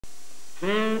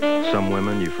Some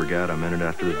women you forget a minute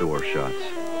after the door shuts.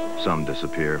 Some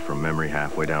disappear from memory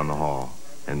halfway down the hall.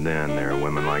 And then there are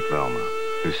women like Velma,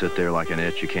 who sit there like an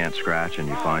itch you can't scratch, and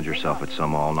you find yourself at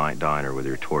some all-night diner with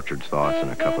your tortured thoughts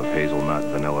and a cup of hazelnut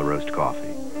vanilla roast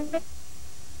coffee.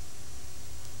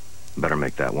 Better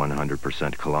make that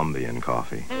 100% Colombian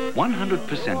coffee.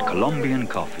 100% Colombian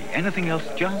coffee. Anything else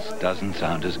just doesn't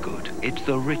sound as good. It's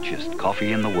the richest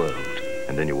coffee in the world.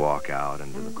 And then you walk out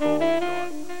into the cold,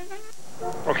 dark.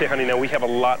 Okay, honey, now we have a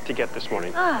lot to get this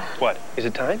morning. What? Is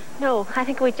it time? No, I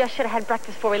think we just should have had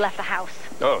breakfast before we left the house.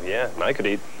 Oh, yeah, and I could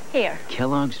eat. Here.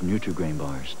 Kellogg's Nutri-Grain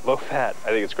bars. Low fat. I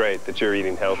think it's great that you're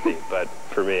eating healthy, but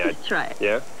for me, Try it.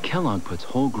 Yeah? Kellogg puts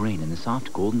whole grain in the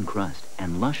soft golden crust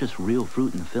and luscious real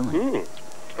fruit in the filling.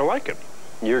 I like it.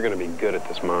 You're going to be good at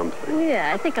this, Mom.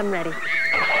 Yeah, I think I'm ready.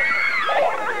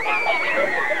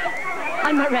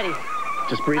 I'm not ready.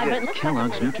 Just breathe in.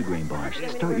 Kellogg's Nutri-Grain bars.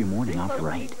 Start your morning off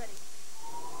right.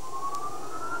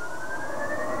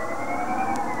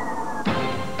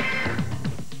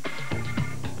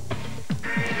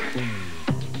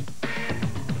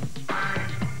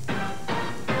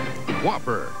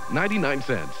 Whopper, 99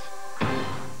 cents.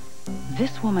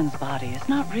 This woman's body is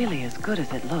not really as good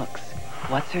as it looks.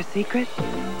 What's her secret?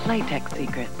 Playtex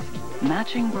secrets.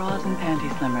 Matching bras and panty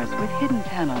slimmers with hidden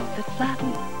panels that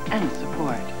flatten and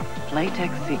support.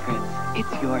 Playtex secrets.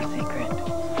 It's your secret.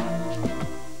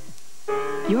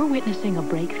 You're witnessing a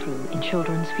breakthrough in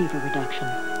children's fever reduction.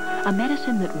 A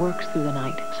medicine that works through the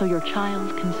night so your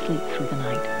child can sleep through the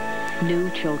night.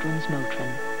 New Children's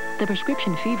Motrin. The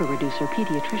prescription fever reducer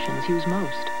pediatricians use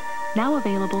most. Now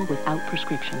available without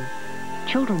prescription.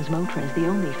 Children's Motrin is the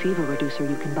only fever reducer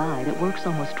you can buy that works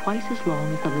almost twice as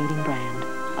long as the leading brand.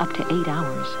 Up to 8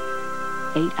 hours.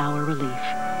 8-hour relief.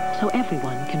 So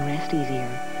everyone can rest easier.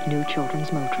 New Children's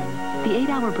Motrin. The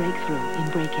 8-hour breakthrough in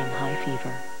breaking high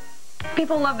fever.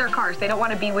 People love their cars. They don't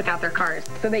want to be without their cars.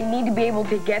 So they need to be able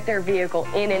to get their vehicle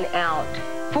in and out.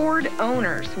 Ford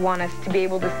owners want us to be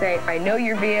able to say, I know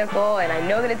your vehicle and I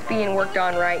know that it's being worked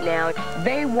on right now.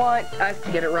 They want us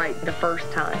to get it right the first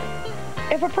time.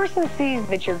 If a person sees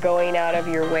that you're going out of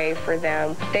your way for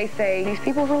them, they say, these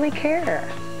people really care.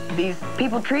 These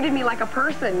people treated me like a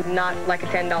person, not like a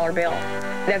 $10 bill.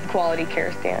 That's quality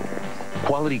care standards.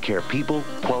 Quality care people,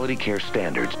 quality care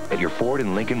standards at your Ford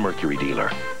and Lincoln Mercury dealer.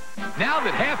 Now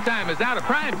that halftime is out of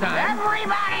prime time,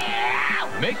 Everybody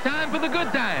out! make time for the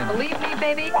good time. Believe me,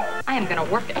 baby, I am going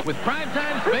to work it. With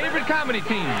Primetime's favorite comedy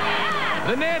team.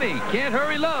 The Nanny, Can't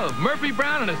Hurry Love, Murphy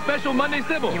Brown, and a special Monday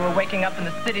Sybil. You were waking up in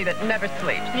the city that never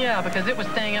sleeps. Yeah, because it was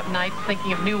staying up nights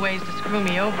thinking of new ways to screw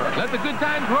me over. Let the good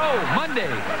times roll,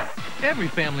 Mondays. Every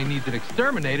family needs an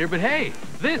exterminator, but hey,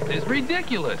 this is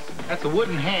ridiculous. That's a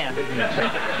wooden hand, isn't it?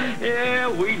 Yeah,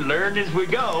 we learn as we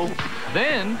go.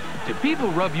 Then, do people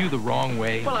rub you the wrong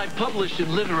way? Well, I publish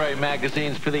in literary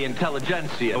magazines for the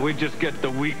intelligentsia. We just get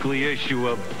the weekly issue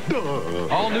of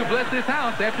All new Bless This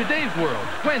House after Dave's World,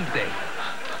 Wednesday.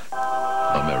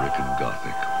 American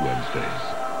Gothic, Wednesdays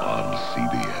on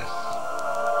CBS.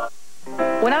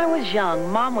 When I was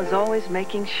young, Mom was always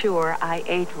making sure I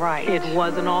ate right. It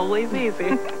wasn't always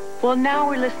easy. Well, now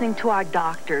we're listening to our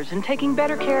doctors and taking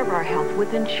better care of our health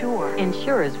with Ensure.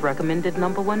 Ensure is recommended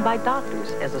 #1 by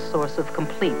doctors as a source of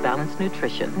complete balanced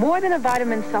nutrition. More than a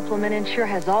vitamin supplement, Ensure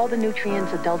has all the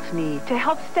nutrients adults need to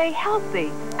help stay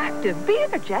healthy, active, be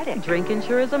energetic. Drink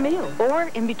Ensure as a meal or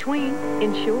in between.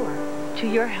 Ensure. To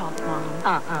your health, Mom.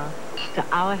 To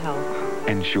our health.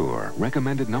 Ensure,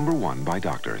 recommended #1 by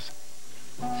doctors.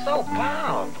 So,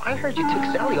 Bob, I heard you took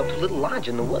Sally up to a little lodge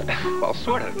in the woods. Well,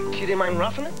 sort of. She didn't mind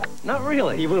roughing it? Not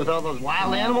really. Even with all those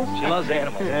wild animals? She loves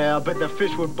animals. Yeah, I bet the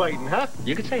fish were biting, huh?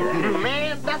 You could say that.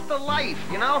 Man, that's the life,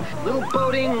 you know? Little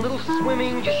boating, little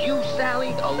swimming, just you,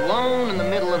 Sally, alone in the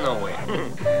middle of nowhere.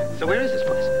 So where is this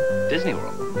place? Disney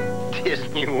World.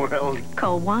 Disney World.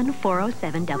 Call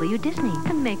 1-407-WDisney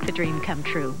and make the dream come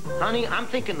true. Honey, I'm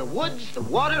thinking the woods, the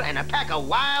water, and a pack of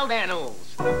wild animals.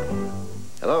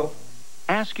 Hello?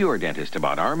 Ask your dentist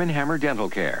about Arm & Hammer Dental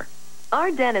Care.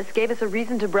 Our dentist gave us a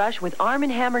reason to brush with Arm &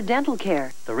 Hammer Dental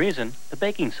Care. The reason? The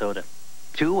baking soda.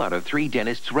 2 out of 3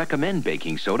 dentists recommend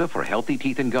baking soda for healthy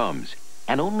teeth and gums.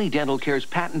 And only Dental Care's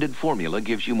patented formula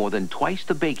gives you more than twice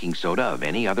the baking soda of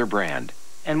any other brand.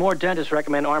 And more dentists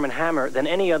recommend Arm & Hammer than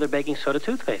any other baking soda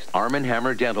toothpaste. Arm &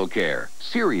 Hammer Dental Care.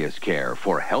 Serious care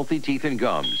for healthy teeth and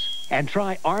gums. And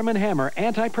try Arm & Hammer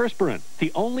Antiperspirant,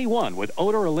 the only one with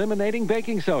odor-eliminating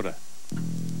baking soda.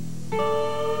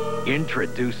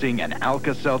 Introducing an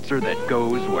Alka-Seltzer that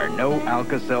goes where no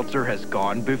Alka-Seltzer has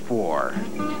gone before.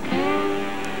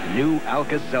 New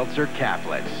Alka-Seltzer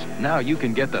caplets. Now you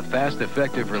can get the fast,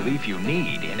 effective relief you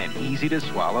need in an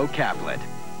easy-to-swallow caplet.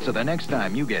 So the next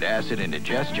time you get acid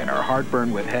indigestion or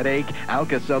heartburn with headache,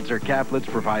 Alka-Seltzer caplets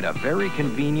provide a very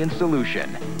convenient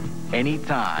solution.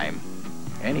 Anytime,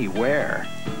 anywhere.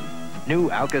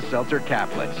 New Alka-Seltzer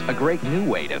caplets, a great new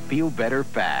way to feel better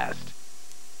fast.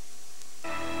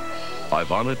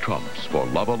 Ivana Trump's For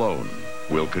Love Alone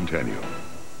will continue.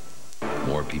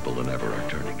 More people than ever are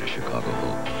turning to Chicago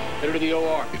Hope. Get her to the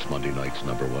OR. It's Monday night's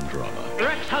 #1 drama. Your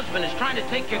ex-husband is trying to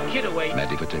take your kid away.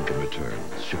 Mandy Patinkin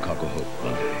returns. Chicago Hope,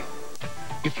 Monday.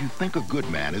 If you think a good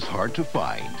man is hard to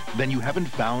find, then you haven't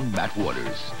found Matt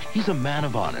Waters. He's a man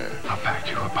of honor. I'll back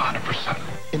you up 100%.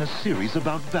 In a series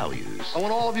about values. I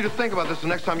want all of you to think about this the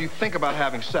next time you think about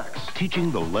having sex.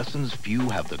 Teaching the lessons few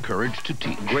have the courage to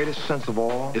teach. The greatest sense of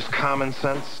all is common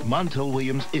sense. Montel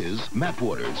Williams is Matt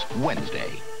Waters,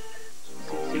 Wednesday.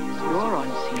 You're on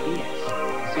CBS.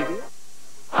 CBS?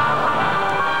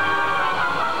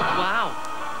 Wow.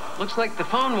 Looks like the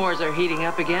phone wars are heating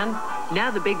up again. Now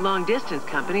the big long-distance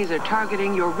companies are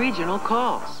targeting your regional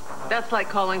calls. That's like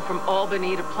calling from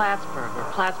Albany to Plattsburgh or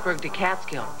Plattsburgh to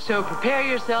Catskill. So prepare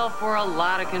yourself for a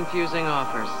lot of confusing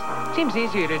offers. Seems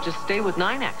easier to just stay with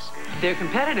NYNEX. They're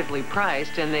competitively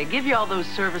priced, and they give you all those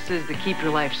services that keep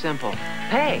your life simple.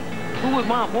 Hey, who would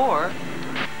want more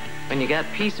when you got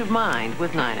peace of mind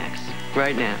with NYNEX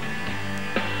right now?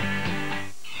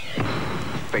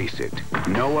 Face it,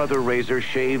 no other razor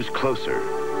shaves closer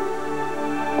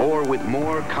or with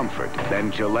more comfort than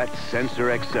Gillette's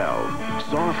Sensor XL.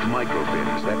 Soft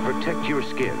microfins that protect your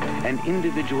skin and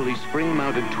individually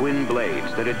spring-mounted twin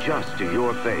blades that adjust to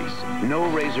your face. No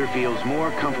razor feels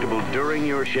more comfortable during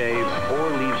your shave or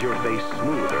leaves your face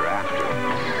smoother after.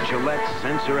 Gillette's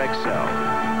Sensor XL.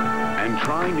 And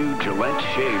try new Gillette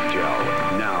Shave Gel.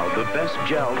 Now, the best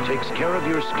gel takes care of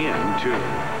your skin, too.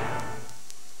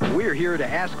 We're here to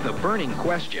ask the burning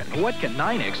question. What can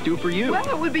NYNEX do for you? Well,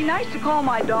 it would be nice to call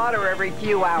my daughter every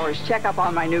few hours, check up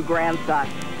on my new grandson.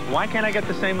 Why can't I get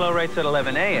the same low rates at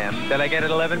 11 a.m. that I get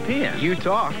at 11 p.m.? You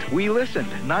talked. We listened.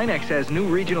 NYNEX has new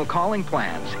regional calling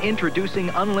plans, introducing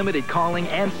unlimited calling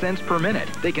and cents per minute.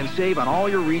 They can save on all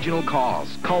your regional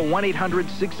calls. Call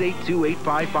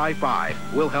 1-800-682-8555.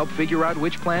 We'll help figure out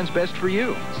which plan's best for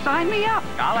you. Sign me up.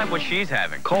 I'll have what she's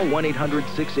having. Call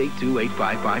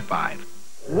 1-800-682-8555.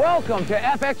 Welcome to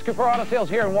FX Cooper Auto Sales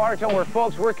here in Watertown, where,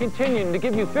 folks, we're continuing to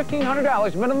give you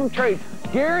 $1,500 minimum trade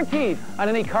guaranteed on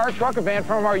any car, truck, or van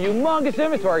from our humongous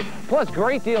inventory, plus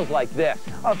great deals like this.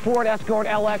 A Ford Escort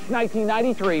LX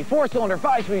 1993, 4-cylinder,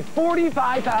 5-speed,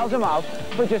 45,000 miles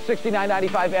for just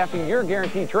 $69.95 after your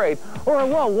guaranteed trade, or a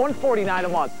low $149 a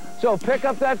month. So pick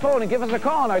up that phone and give us a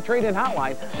call on our trade-in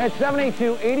hotline at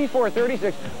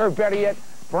 782-8436, or better yet,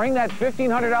 bring that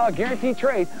 $1,500 guaranteed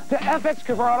trade to FX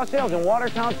Cooper Auto Sales in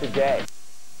Watertown today.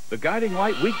 The Guiding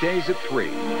Light weekdays at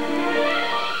 3.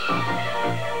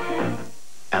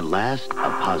 At last, a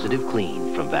positive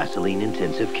clean from Vaseline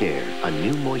Intensive Care, a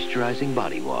new moisturizing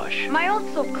body wash. My old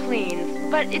soap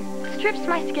cleans, but it strips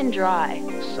my skin dry.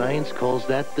 Science calls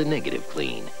that the negative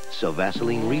clean, so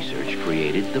Vaseline Research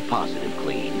created the positive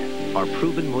clean. Our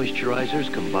proven moisturizers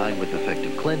combined with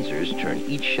effective cleansers turn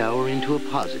each shower into a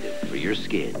positive for your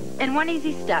skin. In one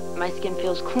easy step, my skin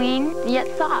feels clean,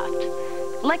 yet soft,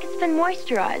 like it's been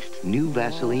moisturized. New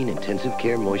Vaseline Intensive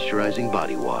Care Moisturizing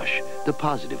Body Wash, the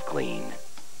positive clean.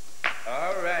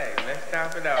 All right, let's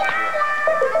top it off here.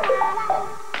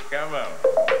 Come on.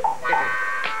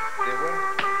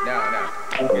 No.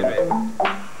 Get ready.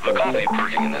 The coffee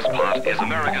perking in this pot is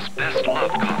America's best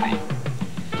loved coffee.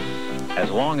 As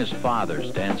long as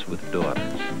fathers dance with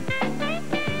daughters.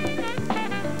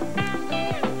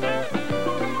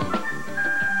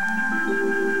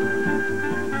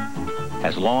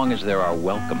 As long as there are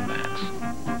welcome mats.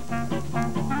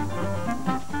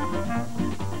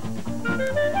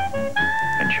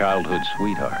 And childhood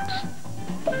sweethearts.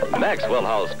 Maxwell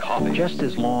House coffee. Just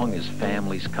as long as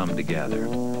families come together.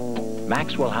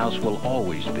 Maxwell House will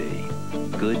always be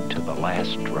good to the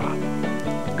last drop.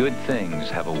 Good things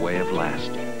have a way of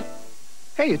lasting.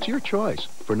 Hey, it's your choice.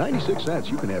 For 96 cents,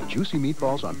 you can have juicy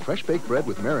meatballs on fresh baked bread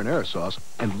with marinara sauce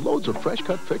and loads of fresh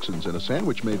cut fixins in a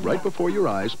sandwich made right before your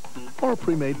eyes, or a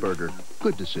pre-made burger.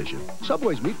 Good decision.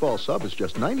 Subway's meatball sub is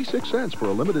just 96 cents for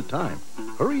a limited time.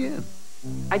 Hurry in.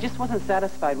 I just wasn't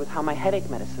satisfied with how my headache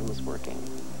medicine was working.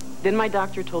 Then my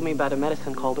doctor told me about a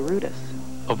medicine called Arudis.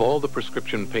 Of all the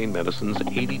prescription pain medicines,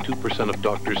 82% of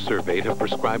doctors surveyed have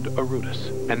prescribed Arudis,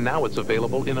 and now it's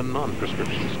available in a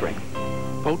non-prescription strength.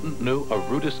 potent new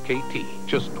Arudis KT.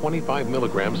 Just 25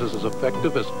 milligrams is as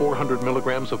effective as 400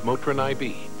 milligrams of Motrin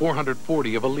IB,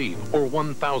 440 of Aleve, or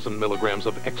 1,000 milligrams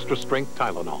of extra-strength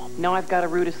Tylenol. Now I've got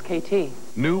Arudis KT.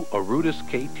 New Arudis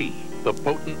KT, the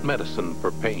potent medicine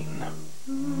for pain.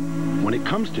 When it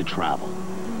comes to travel,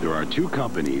 there are two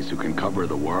companies who can cover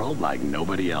the world like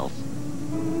nobody else.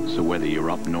 So whether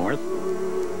you're up north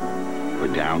or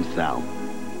down south,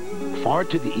 far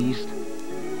to the east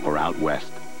or out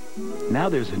west, now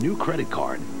there's a new credit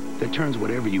card that turns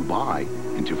whatever you buy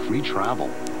into free travel.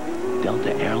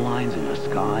 Delta Airlines in the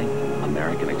sky,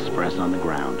 American Express on the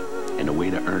ground, and a way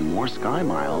to earn more Sky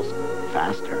Miles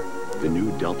faster. The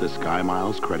new Delta Sky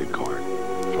Miles credit card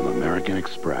from American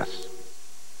Express.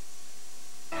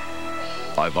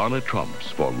 Ivana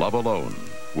Trump's For Love Alone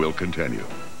will continue.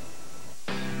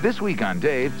 This week on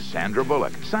Dave, Sandra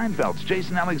Bullock, Seinfeld's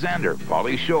Jason Alexander,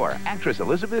 Pauly Shore, actress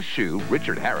Elizabeth Shue,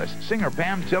 Richard Harris, singer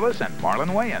Pam Tillis, and Marlon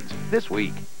Wayans. This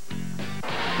week.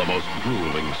 The most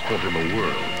grueling sport in the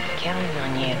world Counting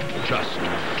on you. just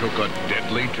took a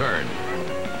deadly turn.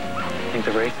 I think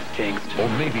the race is jinxed. Or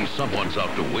maybe someone's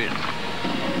out to win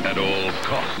at all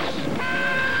costs.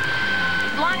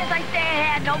 As long as I stay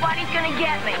ahead, nobody's gonna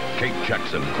get me. Kate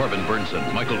Jackson, Corbin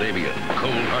Burnson, Michael Damian,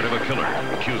 Cold Heart of a Killer,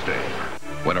 Tuesday.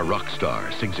 When a rock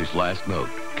star sings his last note,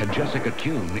 can Jessica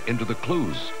tune into the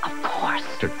clues? Of course.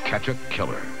 To catch a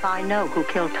killer. I know who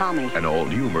killed Tommy. An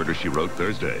all-new Murder, She Wrote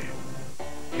Thursday.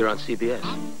 You're on CBS.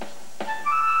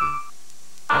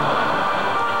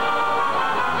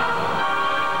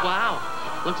 Wow.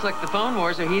 Looks like the phone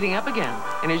wars are heating up again.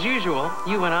 And as usual,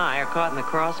 you and I are caught in the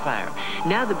crossfire.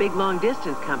 Now the big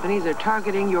long-distance companies are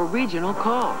targeting your regional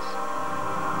calls.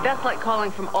 That's like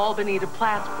calling from Albany to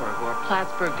Plattsburgh or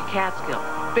Plattsburgh to Catskill.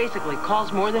 Basically,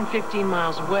 calls more than 15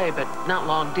 miles away, but not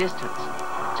long distance.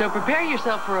 So prepare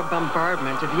yourself for a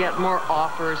bombardment of yet more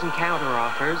offers and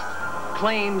counter-offers,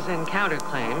 claims and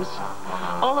counterclaims,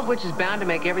 all of which is bound to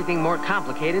make everything more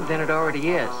complicated than it already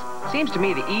is. Seems to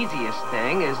me the easiest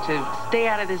thing is to stay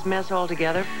out of this mess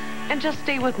altogether and just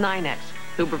stay with NYNEX,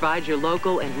 who provide your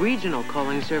local and regional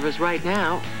calling service right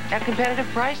now at competitive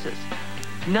prices.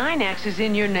 NYNEX is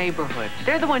in your neighborhood.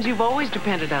 They're the ones you've always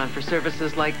depended on for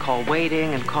services like call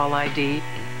waiting and call ID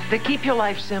that keep your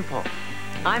life simple.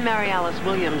 I'm Mary Alice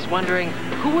Williams, wondering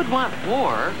who would want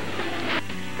war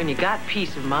when you got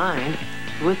peace of mind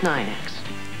with NYNEX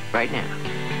right now.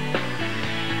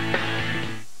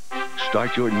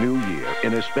 Start your new year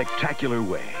in a spectacular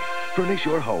way. Furnish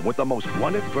your home with the most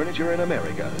wanted furniture in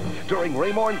America. During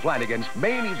Raymore and Flanigan's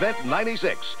Main Event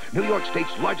 96, New York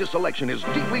State's largest selection is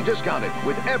deeply discounted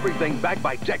with everything backed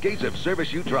by decades of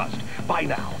service you trust. Buy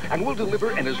now, and we'll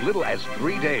deliver in as little as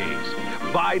 3 days.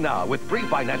 Buy now with free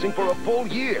financing for a full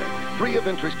year. Free of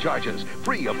interest charges,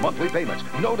 free of monthly payments,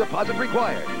 no deposit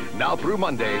required. Now through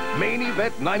Monday, Main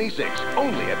Event 96,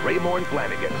 only at Raymore and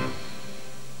Flanigan.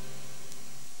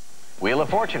 Wheel of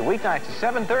Fortune, weeknights at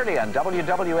 7:30 on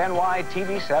WWNY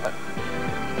TV7.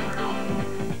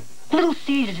 Little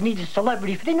Caesars needs a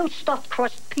celebrity for their new stuffed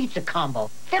crust pizza combo.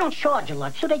 They don't charge a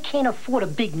lot, so they can't afford a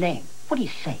big name. What do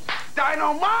you say?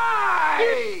 Dynamite!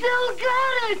 You still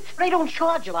got it! They don't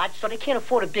charge a lot, so they can't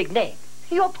afford a big name.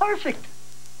 You're perfect.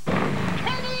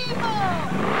 An evil!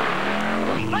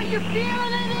 Are you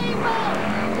feeling an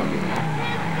evil?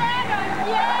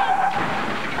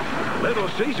 Little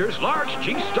Caesars large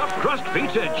cheese stuffed crust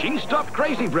pizza and cheese stuffed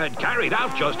crazy bread carried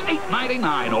out just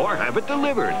 $8.99 or have it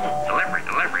delivered.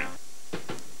 Delivery.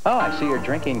 Oh, I see you're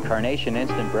drinking Carnation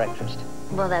Instant Breakfast.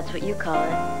 Well, that's what you call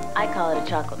it. I call it a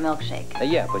chocolate milkshake.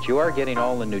 Yeah, but you are getting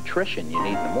all the nutrition you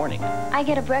need in the morning. I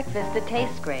get a breakfast that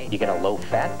tastes great. You get a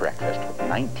low-fat breakfast with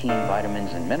 19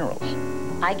 vitamins and minerals.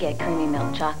 I get creamy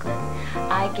milk chocolate.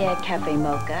 I get cafe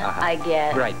mocha. I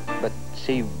get... Right, but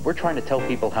see, we're trying to tell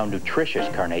people how nutritious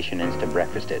Carnation Instant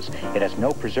Breakfast is. It has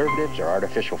no preservatives or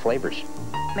artificial flavors.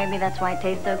 Maybe that's why it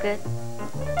tastes so good?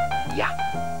 Yeah.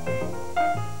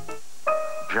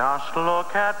 Just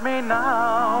look at me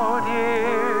now,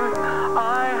 dear.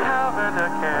 I haven't a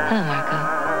care. Hello, Marco.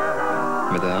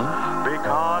 Madame?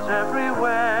 Because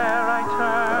everywhere I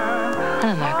turn.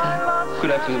 Hello, Marco.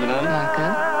 Good afternoon, madame. Marco.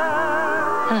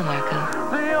 Hello, Marco.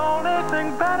 The only thing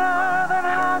better than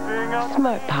having a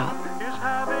Smart Pop. is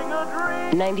having a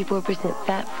dream. 94%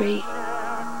 fat-free.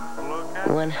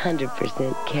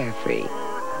 100% carefree.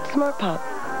 Smart Pop.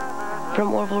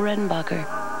 From Orville Redenbacher.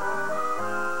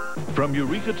 From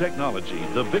Eureka Technology,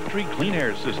 the Victory Clean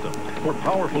Air System for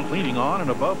powerful cleaning on and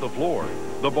above the floor.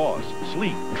 The Boss,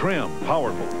 sleek, trim,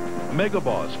 powerful. Mega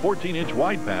Boss, 14-inch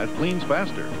wide pad, cleans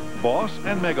faster. Boss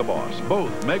and Mega Boss,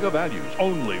 both mega values,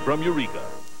 only from Eureka.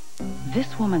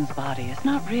 This woman's body is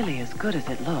not really as good as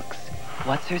it looks.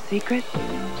 What's her secret?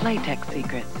 Playtex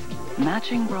Secrets.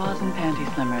 Matching bras and panty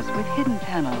slimmers with hidden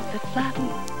panels that flatten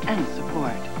and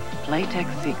support.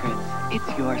 Playtex Secrets.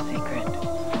 It's your secret.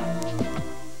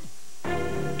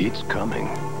 It's coming.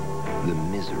 The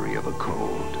misery of a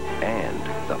cold and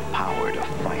the power to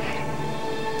fight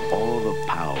it. All the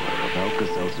power of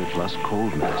Alka-Seltzer Plus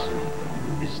cold medicine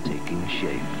is taking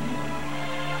shape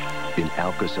in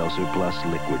Alka-Seltzer Plus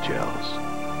liquid gels.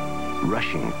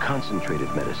 Rushing concentrated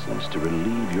medicines to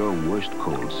relieve your worst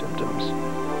cold symptoms.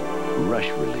 Rush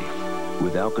relief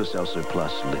with Alka-Seltzer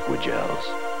Plus liquid gels.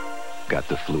 Got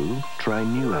the flu? Try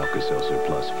new Alka-Seltzer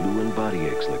Plus Flu and Body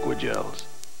Aches liquid gels.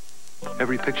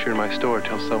 Every picture in my store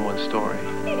tells someone's story.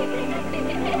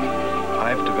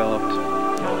 I've developed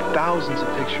thousands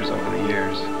of pictures over the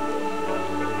years.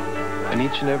 And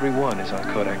each and every one is on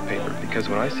Kodak paper, because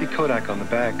when I see Kodak on the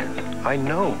back, I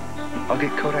know I'll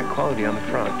get Kodak quality on the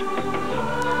front.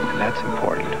 And that's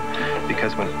important,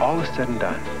 because when all is said and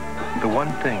done, the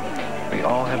one thing we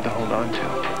all have to hold on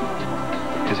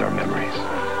to is our memories.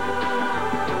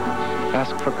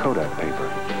 Ask for Kodak paper,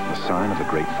 the sign of a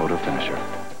great photo finisher.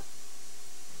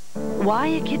 Why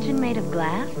a kitchen made of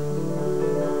glass?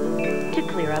 To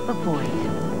clear up a point.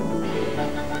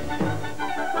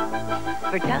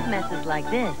 For tough messes like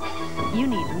this, you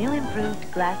need new improved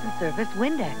Glass and Surface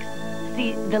Windex.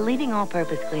 See, the leading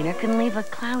all-purpose cleaner can leave a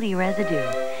cloudy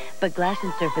residue, but Glass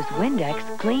and Surface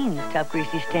Windex cleans tough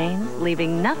greasy stains,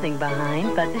 leaving nothing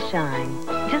behind but the shine.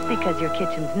 Just because your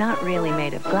kitchen's not really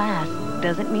made of glass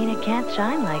doesn't mean it can't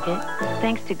shine like it.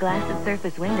 Thanks to Glass and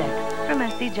Surface Windex from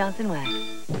SC Johnson Wax.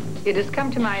 It has come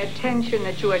to my attention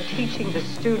that you are teaching the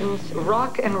students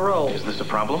rock and roll. Is this a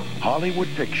problem? Hollywood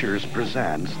Pictures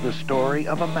presents the story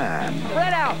of a man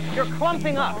Spread out! You're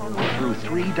clumping up! through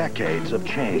 3 decades of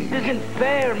change. This isn't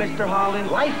fair, Mr.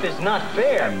 Holland. Life is not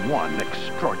fair. And one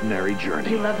extraordinary journey.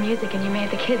 You love music and you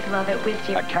made the kids love it with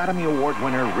you. Academy Award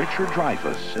winner Richard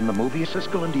Dreyfuss in the movie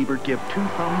Siskel and Ebert give 2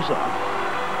 thumbs up.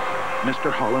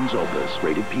 Mr. Holland's Opus,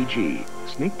 rated PG.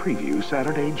 Sneak preview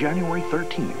Saturday, January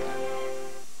 13th.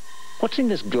 What's in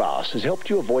this glass has helped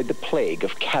you avoid the plague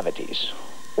of cavities.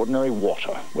 Ordinary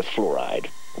water with fluoride.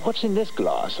 What's in this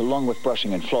glass, along with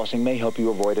brushing and flossing, may help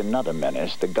you avoid another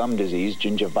menace, the gum disease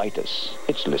gingivitis.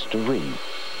 It's Listerine.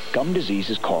 Gum disease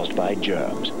is caused by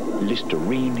germs.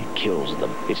 Listerine kills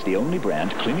them. It's the only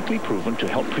brand clinically proven to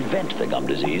help prevent the gum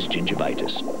disease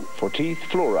gingivitis. For teeth,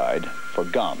 fluoride. For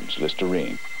gums,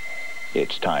 Listerine.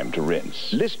 It's time to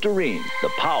rinse. Listerine, the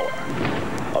power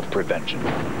of prevention.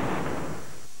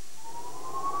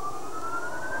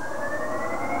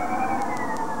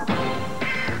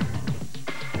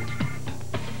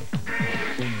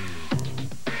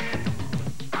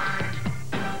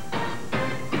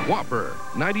 Whopper,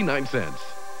 99 cents.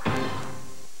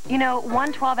 You know,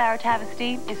 one 12-hour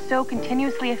Tavesty is so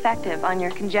continuously effective on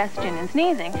your congestion and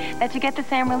sneezing that to get the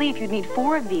same relief, you'd need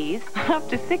 4 of these, up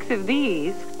to 6 of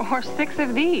these, or 6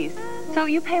 of these. So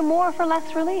you pay more for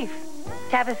less relief.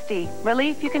 Tavesty,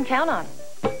 relief you can count on.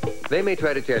 They may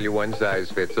try to tell you one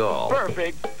size fits all.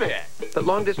 Perfect fit. But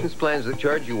long-distance plans that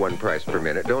charge you one price per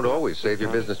minute don't always save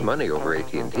your business money over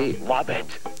AT&T. Love it.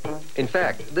 In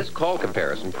fact, this call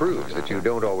comparison proves that you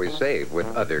don't always save with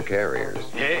other carriers.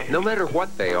 Yeah. No matter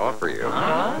what they offer you.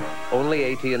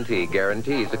 Only AT&T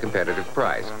guarantees a competitive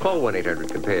price. Call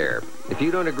 1-800-COMPARE. If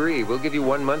you don't agree, we'll give you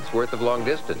 1 month's worth of long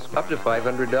distance, up to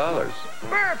 $500.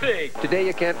 Perfect. Today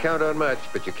you can't count on much,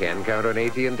 but you can count on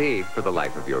AT&T for the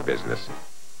life of your business.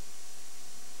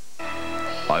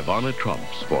 Ivana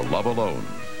Trump's For Love Alone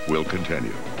will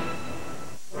continue.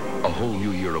 A whole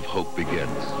new year of hope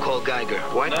begins. Call Geiger.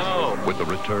 What? No. With the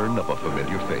return of a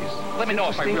familiar face. Let me know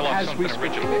if I realize something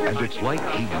original. And it's like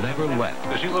he never left.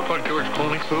 Does he look like George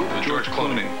Clooney? Who? George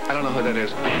Clooney. I don't know who that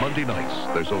is. Monday nights,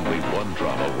 there's only one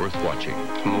drama worth watching.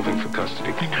 Moving for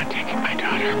custody. They're not taking my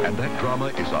daughter. And that drama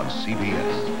is on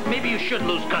CBS. Maybe you should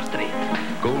lose custody.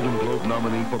 Golden Globe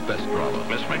nominee for Best Drama.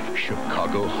 Miss me?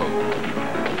 Chicago Hope.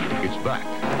 It's back,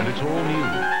 and it's all new.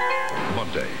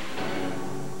 Monday.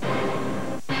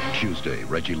 Tuesday,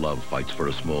 Reggie Love fights for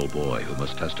a small boy who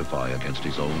must testify against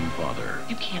his own father.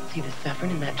 You can't see the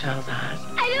suffering in that child's eyes.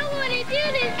 I don't want to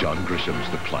do this. John Grisham's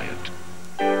the client.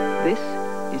 This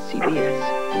is CBS.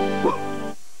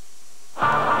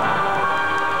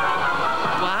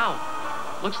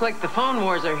 Wow. Looks like the phone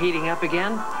wars are heating up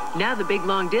again. Now the big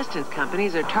long-distance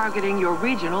companies are targeting your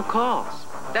regional calls.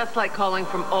 That's like calling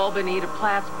from Albany to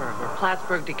Plattsburgh or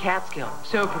Plattsburgh to Catskill.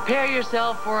 So prepare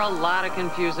yourself for a lot of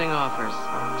confusing offers.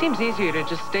 Seems easier to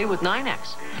just stay with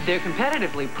NYNEX. They're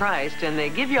competitively priced and they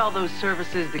give you all those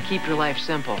services that keep your life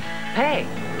simple. Hey,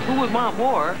 who would want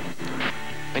more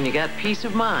when you got peace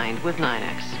of mind with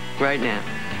NYNEX? right now.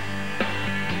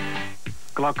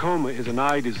 Glaucoma is an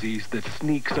eye disease that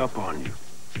sneaks up on you,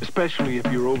 especially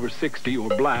if you're over 60 or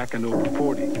black and over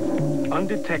 40.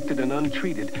 Undetected and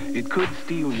untreated, it could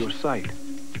steal your sight.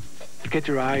 Get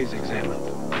your eyes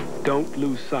examined. Don't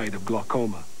lose sight of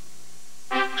glaucoma.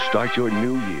 Start your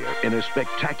new year in a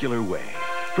spectacular way.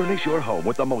 Furnish your home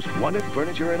with the most wanted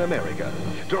furniture in America.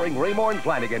 During Raymore &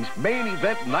 Flanigan's Main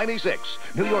Event 96,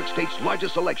 New York State's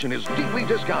largest selection is deeply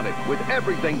discounted with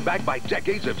everything backed by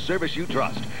decades of service you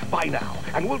trust. Buy now,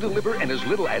 and we'll deliver in as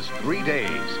little as 3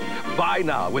 days. Buy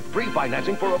now with free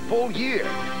financing for a full year.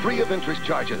 Free of interest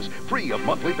charges, free of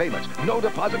monthly payments, no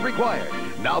deposit required.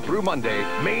 Now through Monday,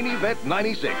 Main Event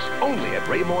 96, only at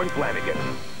Raymore & Flanigan.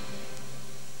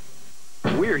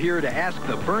 We're here to ask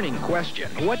the burning question.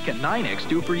 What can NYNEX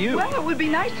do for you? Well, it would be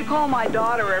nice to call my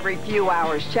daughter every few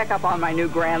hours, check up on my new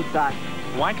grandson.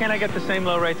 Why can't I get the same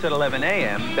low rates at 11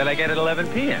 a.m. that I get at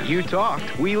 11 p.m.? You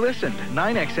talked. We listened.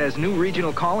 NYNEX has new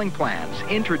regional calling plans,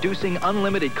 introducing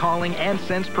unlimited calling and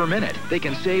cents per minute. They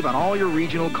can save on all your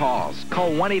regional calls. Call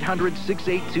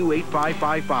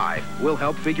 1-800-682-8555. We'll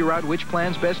help figure out which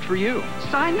plan's best for you.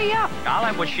 Sign me up. I'll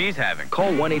have what she's having.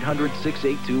 Call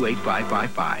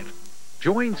 1-800-682-8555.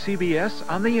 Join CBS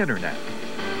on the Internet.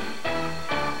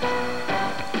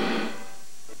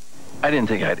 I didn't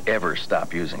think I'd ever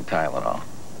stop using Tylenol.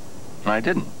 And I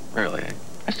didn't, really.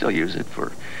 I still use it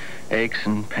for aches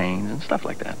and pains and stuff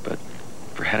like that. But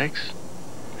for headaches,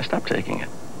 I stopped taking it.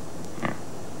 Yeah.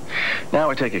 Now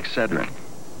I take Excedrin.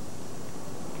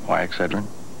 Why Excedrin?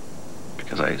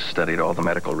 Because I studied all the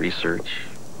medical research.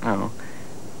 No,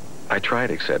 I tried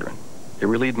Excedrin. It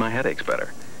relieved my headaches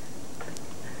better.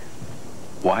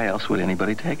 Why else would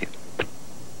anybody take it?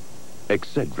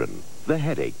 Excedrin, the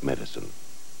headache medicine.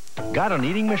 Got an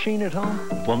eating machine at home?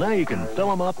 Well, now you can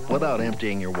fill them up without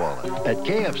emptying your wallet. At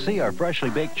KFC, our freshly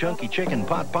baked chunky chicken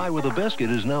pot pie with a biscuit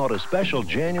is now at a special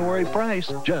January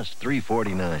price, just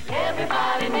 $3.49.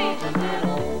 Everybody needs a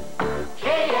little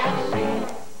KFC.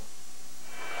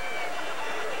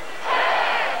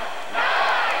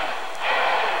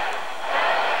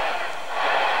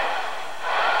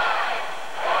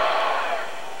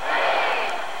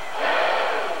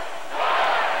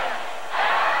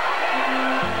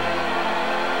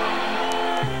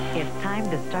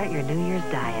 Start your New Year's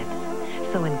diet.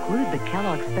 So include the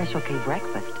Kellogg's Special K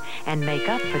breakfast and make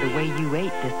up for the way you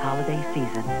ate this holiday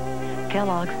season.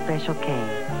 Kellogg's Special K.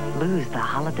 Lose the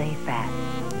holiday fat.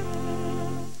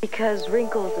 Because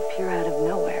wrinkles appear out of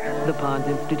nowhere. The Pond's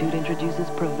Institute introduces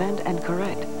Prevent and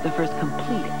Correct, the first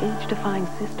complete age-defying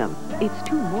system. It's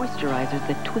 2 moisturizers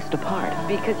that twist apart.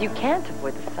 Because you can't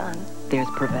avoid the sun. There's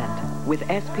Prevent, with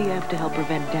SPF to help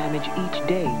prevent damage each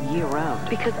day, year-round.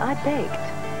 Because I baked.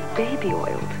 Baby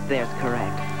oiled. There's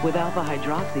Correct, with alpha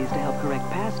hydroxys to help correct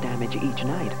past damage each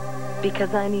night.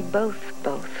 Because I need both.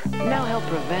 Now help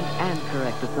prevent and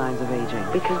correct the signs of aging.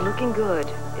 Because looking good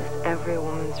is every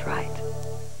woman's right.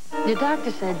 The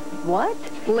doctor said, what?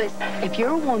 Listen, if you're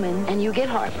a woman and you get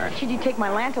heartburn, should you take my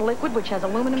Lanta liquid, which has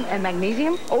aluminum and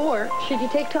magnesium? Or should you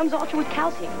take Tums Ultra with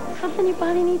calcium? Something your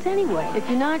body needs anyway. If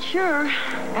you're not sure,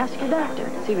 ask your doctor.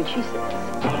 See what she says.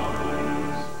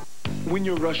 When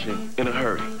you're rushing in a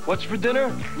hurry. What's for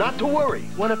dinner? Not to worry.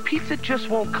 When a pizza just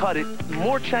won't cut it,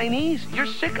 more Chinese, you're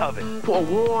sick of it. For a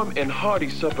warm and hearty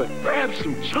supper, grab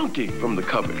some chunky from the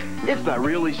cupboard. It's not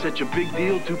really such a big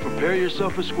deal to prepare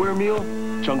yourself a square meal.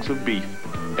 Chunks of beef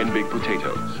and big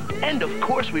potatoes. And of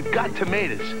course, we've got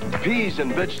tomatoes. Peas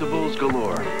and vegetables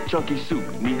galore. Chunky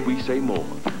soup, need we say more.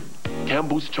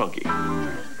 Campbell's Chunky.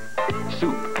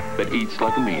 Soup that eats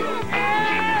like a meal.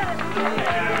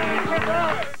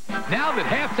 Now that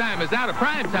halftime is out of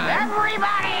prime time, Everybody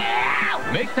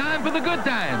out! make time for the good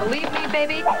times. Believe me,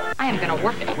 baby, I am going to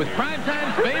work it. With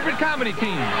Primetime's favorite comedy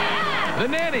team. The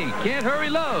Nanny, Can't Hurry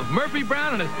Love, Murphy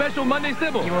Brown, and a special Monday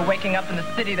Sybil. You were waking up in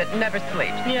the city that never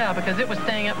sleeps. Yeah, because it was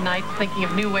staying up nights thinking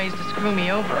of new ways to screw me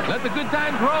over. Let the good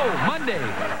times roll, Monday.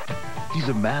 He's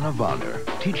a man of honor,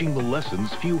 teaching the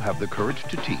lessons few have the courage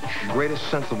to teach. Greatest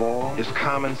sense of all is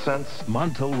common sense.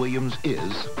 Montel Williams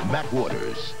is Matt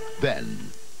Waters. Then,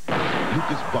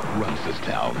 Lucas Buck runs this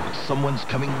town. Someone's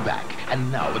coming back,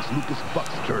 and now it's Lucas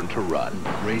Buck's turn to run.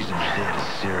 Raising shit is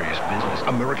serious business.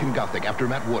 American Gothic after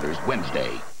Matt Waters,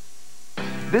 Wednesday.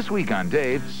 This week on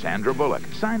Dave, Sandra Bullock,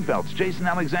 Seinfeld's Jason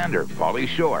Alexander, Pauly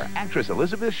Shore, actress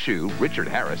Elizabeth Shue, Richard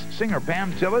Harris, singer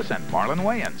Pam Tillis, and Marlon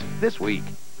Wayans. This week.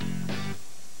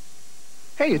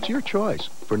 Hey, it's your choice.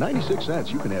 For 96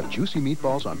 cents, you can have juicy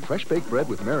meatballs on fresh baked bread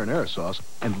with marinara sauce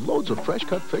and loads of fresh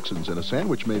cut fixins in a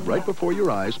sandwich made right before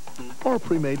your eyes, or a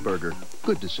pre-made burger.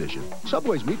 Good decision.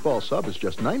 Subway's meatball sub is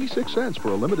just 96 cents for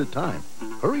a limited time.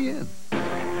 Hurry in.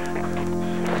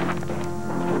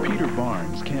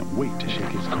 Barnes can't wait to shake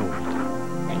his cold.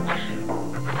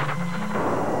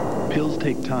 Pills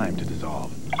take time to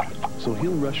dissolve, so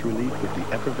he'll rush relief with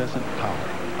the effervescent power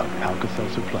of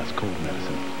Alka-Seltzer Plus cold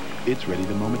medicine. It's ready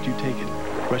the moment you take it,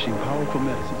 rushing powerful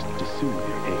medicines to soothe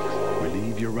your aches,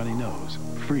 relieve your runny nose,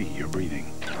 free your breathing.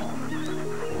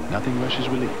 Nothing rushes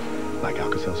relief like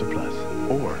Alka-Seltzer Plus,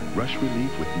 or rush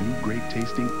relief with new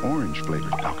great-tasting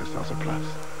orange-flavored Alka-Seltzer Plus.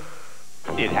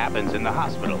 It happens in the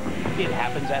hospital. It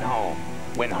happens at home.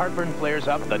 When heartburn flares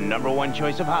up, the #1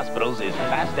 choice of hospitals is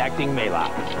fast-acting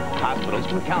Maalox. Hospitals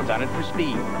can count on it for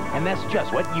speed, and that's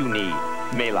just what you need.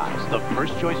 Maalox, the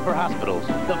first choice for hospitals,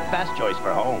 the fast choice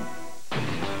for home.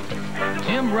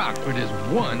 Tim Rockford is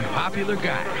one popular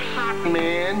guy. Hot,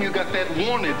 man. You got that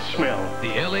wanted smell. The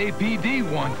LAPD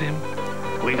wants him.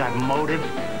 We got motive.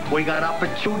 We got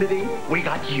opportunity. We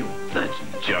got you. That's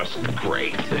just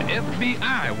great. The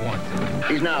FBI wants him.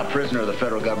 He's now a prisoner of the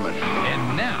federal government.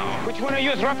 And now... Which one of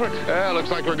you is Rockford? Looks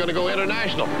like we're going to go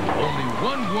international. Only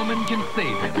one woman can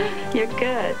save him. You're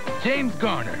good. James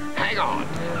Garner. Hang on.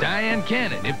 Diane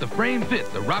Cannon, If the Frame Fits,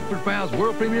 the Rockford Files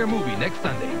world premiere movie next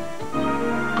Sunday.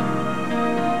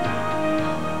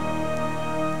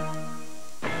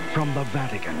 From the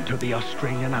Vatican to the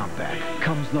Australian outback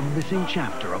comes the missing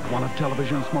chapter of one of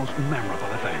television's most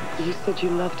memorable events. You said you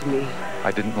loved me.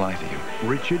 I didn't lie to you.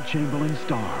 Richard Chamberlain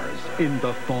stars in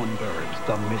The Thornbirds,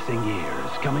 The Missing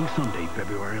Years, coming Sunday,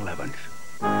 February 11th.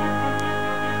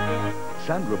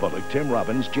 Sandra Bullock, Tim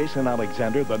Robbins, Jason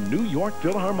Alexander, the New York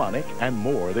Philharmonic, and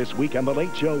more this week on The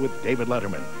Late Show with David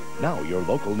Letterman. Now your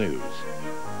local news.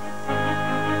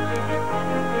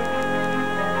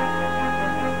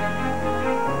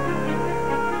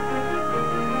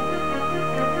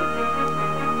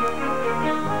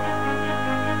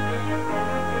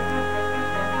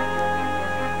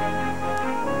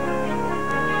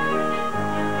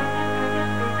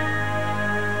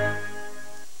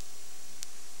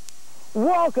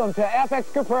 Welcome to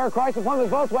FX Caprera Chrysler Plymouth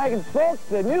Volkswagen, folks,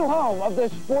 the new home of the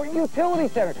Sport Utility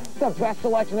Center. The best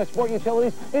selection of sport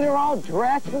utilities, and they're all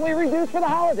drastically reduced for the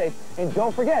holidays. And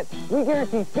don't forget, we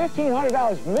guarantee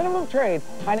 $1,500 minimum trade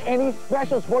on any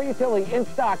special sport utility in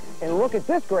stock. And look at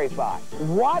this great buy.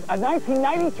 What? A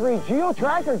 1993 Geo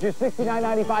Tractor, just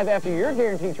 $69.95 after your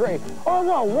guaranteed trade. Oh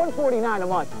no, $149 a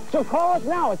month. So call us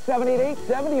now at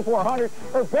 788-7400,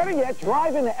 or better yet,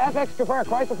 drive into FX Caprera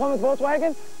Chrysler Plymouth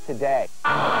Volkswagen today.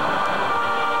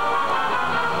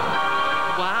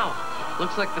 Wow.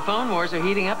 Looks like the phone wars are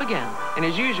heating up again. And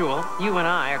as usual, you and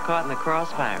I are caught in the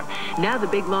crossfire. Now the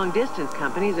big long-distance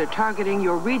companies are targeting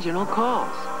your regional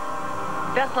calls.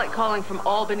 That's like calling from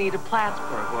Albany to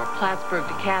Plattsburgh or Plattsburgh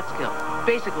to Catskill.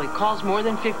 Basically, calls more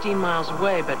than 15 miles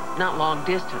away, but not long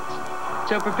distance.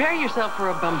 So prepare yourself for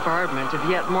a bombardment of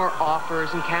yet more offers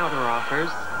and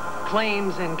counter-offers,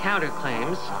 claims and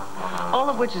counterclaims, all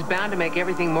of which is bound to make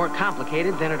everything more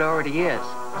complicated than it already is.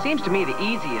 Seems to me the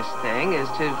easiest thing is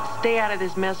to stay out of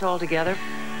this mess altogether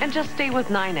and just stay with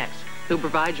NYNEX, who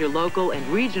provides your local and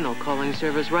regional calling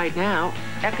service right now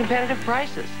at competitive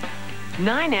prices.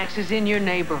 NYNEX is in your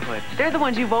neighborhood. They're the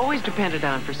ones you've always depended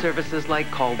on for services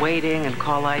like call waiting and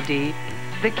call ID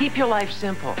that keep your life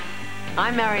simple.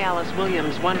 I'm Mary Alice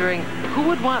Williams, wondering who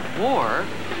would want war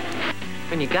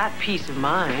when you got peace of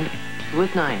mind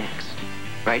with NYNEX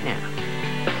right now.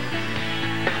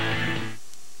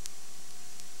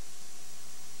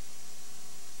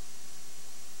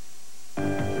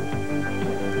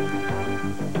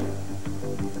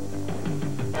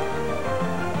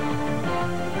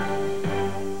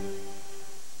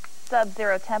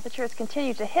 Sub-zero temperatures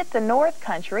continue to hit the North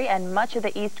Country, and much of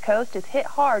the East Coast is hit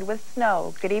hard with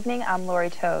snow. Good evening, I'm Lori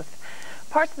Toth.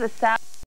 Parts of the South